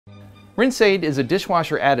Rinse-Aid is a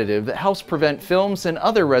dishwasher additive that helps prevent films and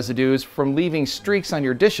other residues from leaving streaks on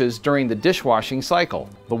your dishes during the dishwashing cycle.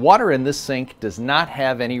 The water in this sink does not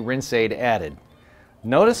have any Rinse-Aid added.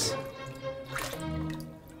 Notice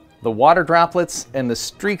the water droplets and the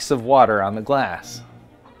streaks of water on the glass.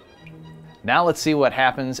 Now let's see what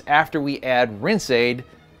happens after we add Rinse-Aid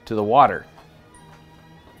to the water.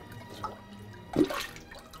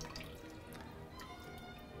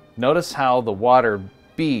 Notice how the water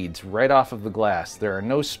beads right off of the glass. There are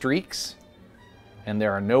no streaks and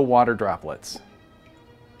there are no water droplets.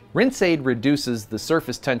 Rinse-Aid reduces the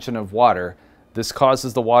surface tension of water. This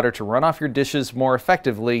causes the water to run off your dishes more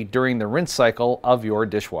effectively during the rinse cycle of your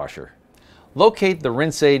dishwasher. Locate the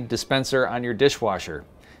Rinse-Aid dispenser on your dishwasher.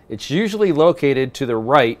 It's usually located to the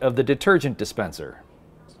right of the detergent dispenser.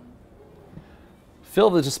 Fill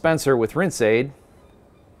the dispenser with Rinse-Aid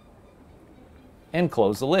and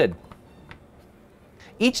close the lid.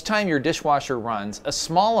 Each time your dishwasher runs, a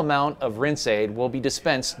small amount of Rinse-Aid will be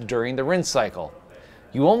dispensed during the rinse cycle.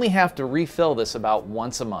 You only have to refill this about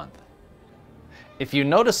once a month. If you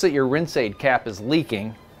notice that your Rinse-Aid cap is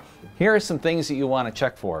leaking, here are some things that you want to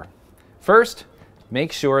check for. First,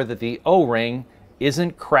 make sure that the O-ring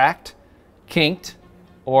isn't cracked, kinked,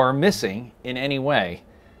 or missing in any way.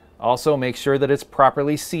 Also, make sure that it's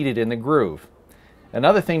properly seated in the groove.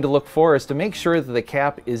 Another thing to look for is to make sure that the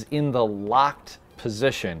cap is in the locked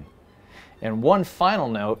position. And one final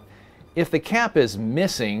note, if the cap is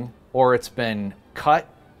missing or it's been cut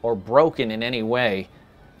or broken in any way,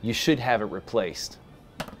 you should have it replaced.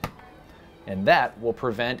 And that will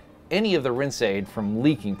prevent any of the Rinse-Aid from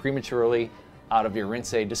leaking prematurely out of your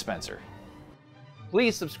Rinse-Aid dispenser.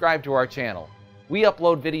 Please subscribe to our channel. We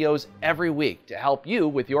upload videos every week to help you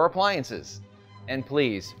with your appliances. And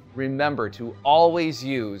please remember to always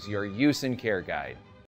use your use and care guide.